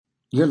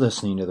You're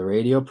listening to the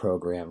radio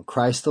program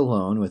Christ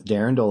Alone with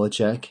Darren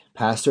Dolacek,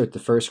 pastor at the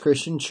First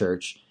Christian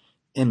Church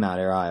in Mount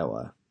Ayr,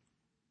 Iowa.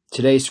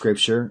 Today's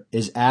scripture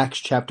is Acts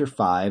chapter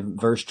 5,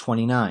 verse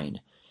 29.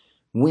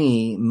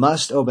 We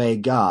must obey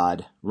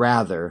God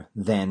rather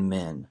than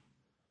men.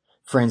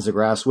 Friends, the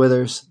grass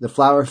withers, the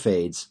flower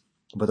fades,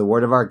 but the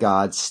word of our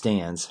God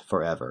stands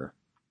forever.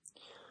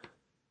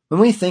 When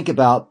we think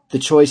about the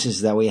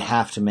choices that we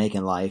have to make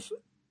in life,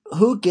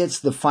 who gets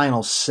the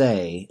final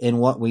say in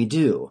what we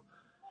do?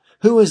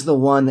 Who is the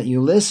one that you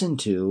listen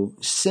to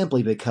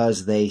simply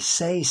because they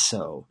say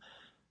so?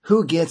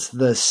 Who gets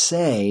the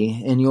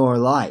say in your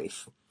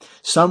life?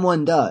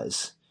 Someone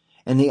does.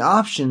 And the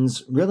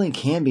options really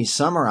can be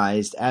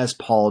summarized as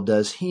Paul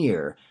does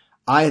here,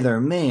 either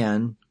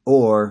man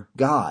or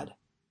God.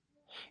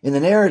 In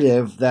the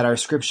narrative that our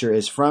scripture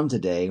is from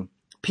today,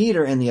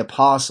 Peter and the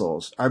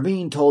apostles are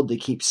being told to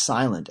keep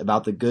silent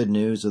about the good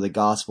news of the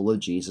gospel of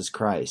Jesus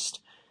Christ.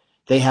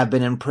 They have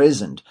been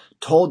imprisoned,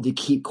 told to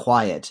keep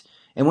quiet,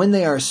 and when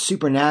they are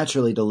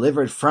supernaturally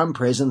delivered from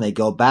prison, they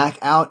go back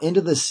out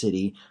into the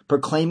city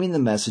proclaiming the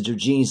message of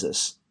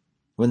Jesus.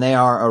 When they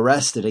are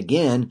arrested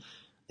again,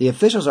 the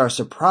officials are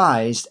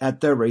surprised at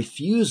their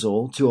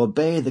refusal to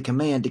obey the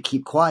command to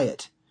keep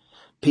quiet.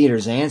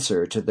 Peter's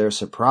answer to their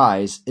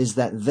surprise is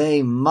that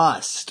they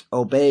must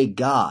obey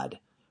God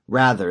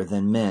rather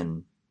than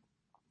men.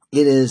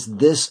 It is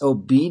this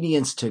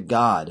obedience to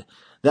God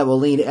that will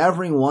lead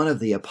every one of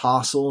the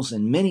apostles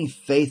and many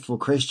faithful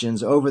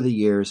Christians over the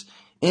years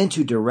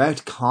into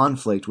direct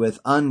conflict with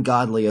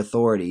ungodly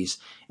authorities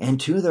and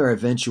to their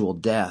eventual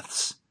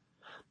deaths.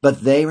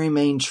 But they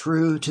remain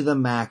true to the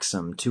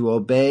maxim to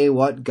obey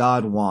what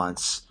God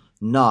wants,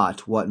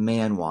 not what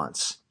man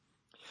wants.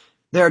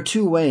 There are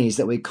two ways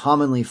that we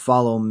commonly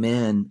follow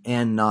men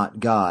and not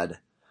God.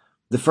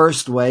 The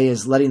first way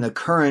is letting the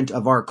current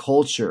of our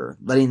culture,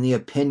 letting the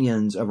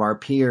opinions of our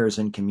peers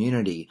and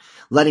community,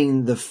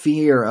 letting the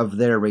fear of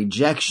their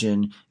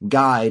rejection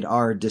guide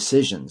our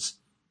decisions.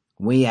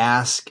 We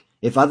ask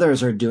if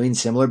others are doing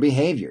similar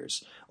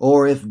behaviors,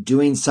 or if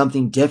doing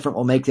something different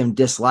will make them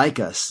dislike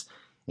us,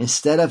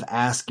 instead of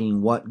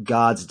asking what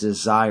God's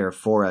desire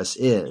for us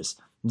is.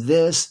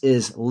 This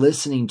is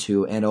listening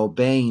to and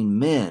obeying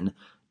men,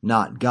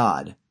 not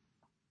God.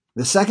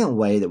 The second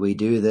way that we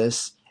do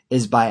this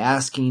is by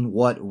asking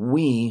what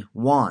we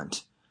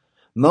want.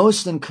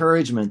 Most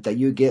encouragement that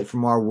you get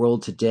from our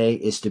world today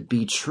is to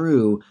be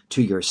true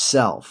to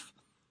yourself.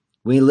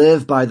 We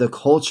live by the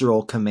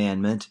cultural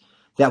commandment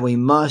that we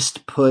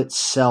must put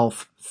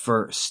self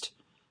first.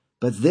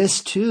 But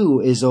this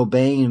too is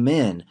obeying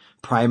men,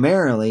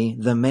 primarily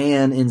the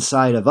man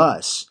inside of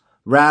us,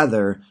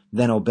 rather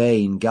than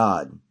obeying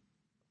God.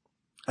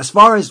 As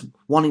far as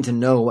wanting to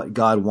know what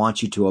God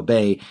wants you to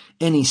obey,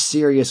 any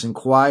serious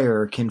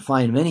inquirer can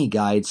find many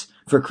guides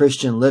for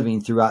Christian living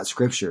throughout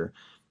Scripture.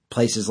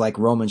 Places like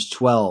Romans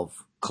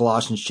 12,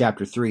 Colossians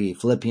chapter 3,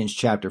 Philippians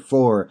chapter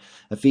 4,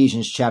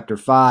 Ephesians chapter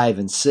 5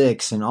 and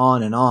 6, and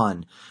on and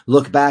on.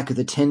 Look back at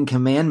the 10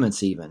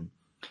 Commandments even.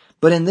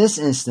 But in this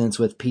instance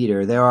with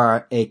Peter, there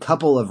are a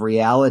couple of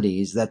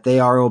realities that they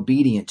are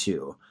obedient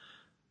to.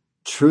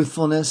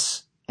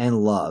 Truthfulness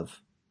and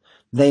love.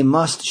 They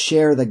must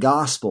share the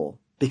gospel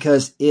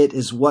because it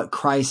is what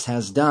Christ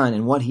has done,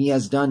 and what he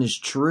has done is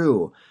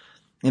true.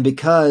 And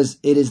because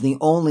it is the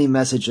only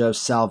message of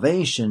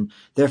salvation,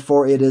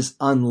 therefore it is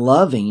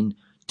unloving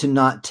to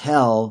not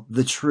tell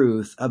the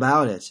truth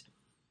about it.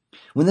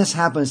 When this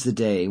happens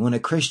today, when a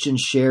Christian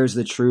shares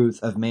the truth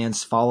of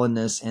man's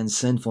fallenness and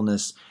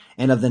sinfulness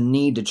and of the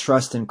need to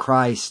trust in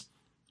Christ,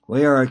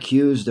 we are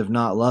accused of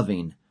not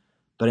loving.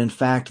 But in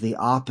fact, the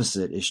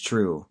opposite is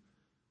true.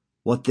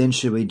 What then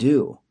should we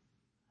do?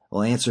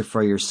 Well, answer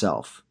for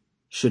yourself.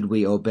 Should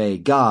we obey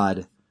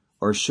God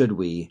or should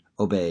we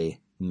obey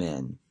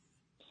men?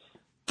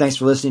 Thanks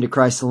for listening to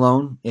Christ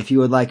Alone. If you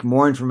would like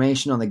more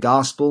information on the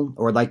gospel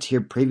or would like to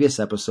hear previous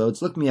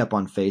episodes, look me up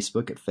on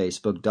Facebook at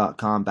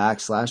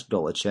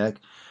facebook.com/Dolacek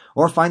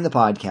or find the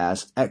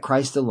podcast at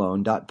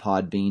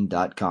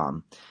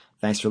christalone.podbean.com.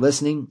 Thanks for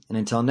listening, and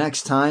until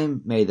next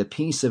time, may the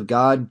peace of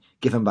God,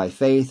 given by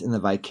faith in the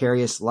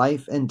vicarious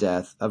life and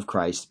death of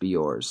Christ, be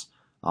yours.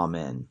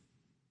 Amen.